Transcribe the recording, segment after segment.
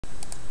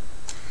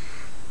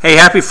Hey,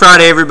 happy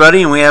Friday,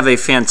 everybody, and we have a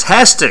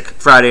fantastic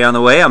Friday on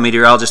the way. I'm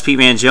meteorologist Pete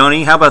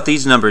Mangione. How about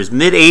these numbers?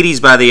 Mid-80s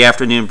by the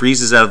afternoon,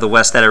 breezes out of the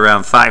west at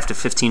around 5 to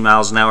 15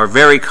 miles an hour.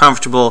 Very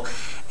comfortable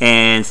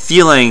and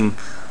feeling,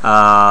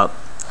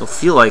 it'll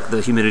feel like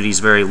the humidity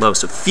is very low.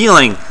 So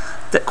feeling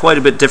that quite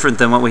a bit different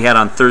than what we had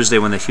on Thursday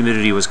when the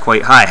humidity was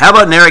quite high. How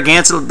about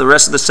Narragansett, the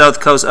rest of the south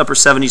coast, upper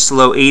 70s to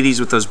low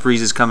 80s with those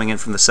breezes coming in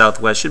from the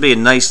southwest. Should be a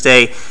nice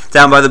day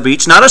down by the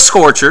beach. Not a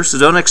scorcher, so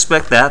don't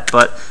expect that,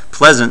 but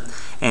pleasant.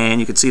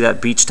 And you can see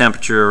that beach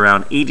temperature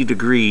around 80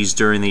 degrees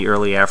during the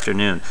early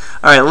afternoon.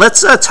 All right,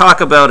 let's talk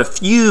about a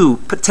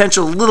few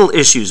potential little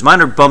issues,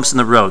 minor bumps in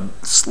the road.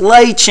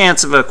 Slight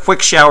chance of a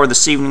quick shower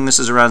this evening. This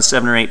is around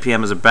 7 or 8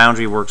 p.m. as a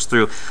boundary works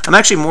through. I'm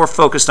actually more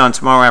focused on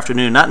tomorrow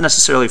afternoon, not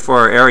necessarily for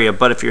our area,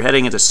 but if you're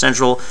heading into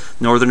central,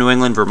 northern New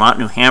England, Vermont,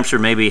 New Hampshire,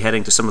 maybe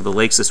heading to some of the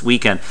lakes this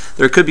weekend,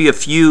 there could be a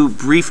few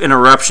brief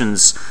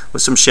interruptions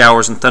with some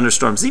showers and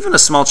thunderstorms, even a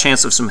small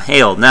chance of some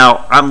hail.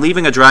 Now, I'm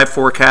leaving a dry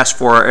forecast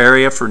for our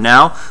area for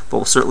now, but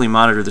we'll certainly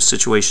monitor the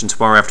situation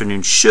tomorrow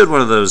afternoon should one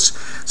of those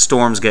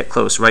storms get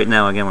close. Right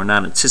now, again, we're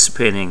not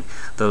anticipating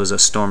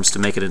those storms to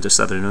make it into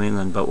southern New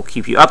England, but we'll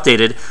keep you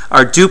updated.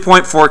 Our dew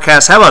point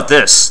forecast, how about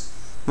this?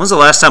 When's the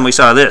last time we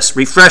saw this?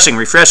 Refreshing,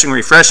 refreshing,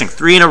 refreshing,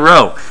 3 in a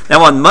row.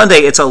 Now on Monday,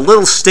 it's a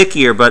little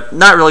stickier, but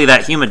not really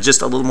that humid,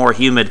 just a little more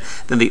humid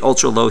than the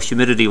ultra-low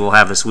humidity we'll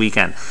have this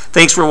weekend.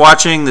 Thanks for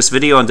watching this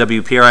video on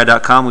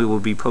WPRI.com. We will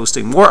be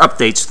posting more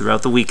updates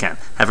throughout the weekend.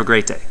 Have a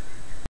great day.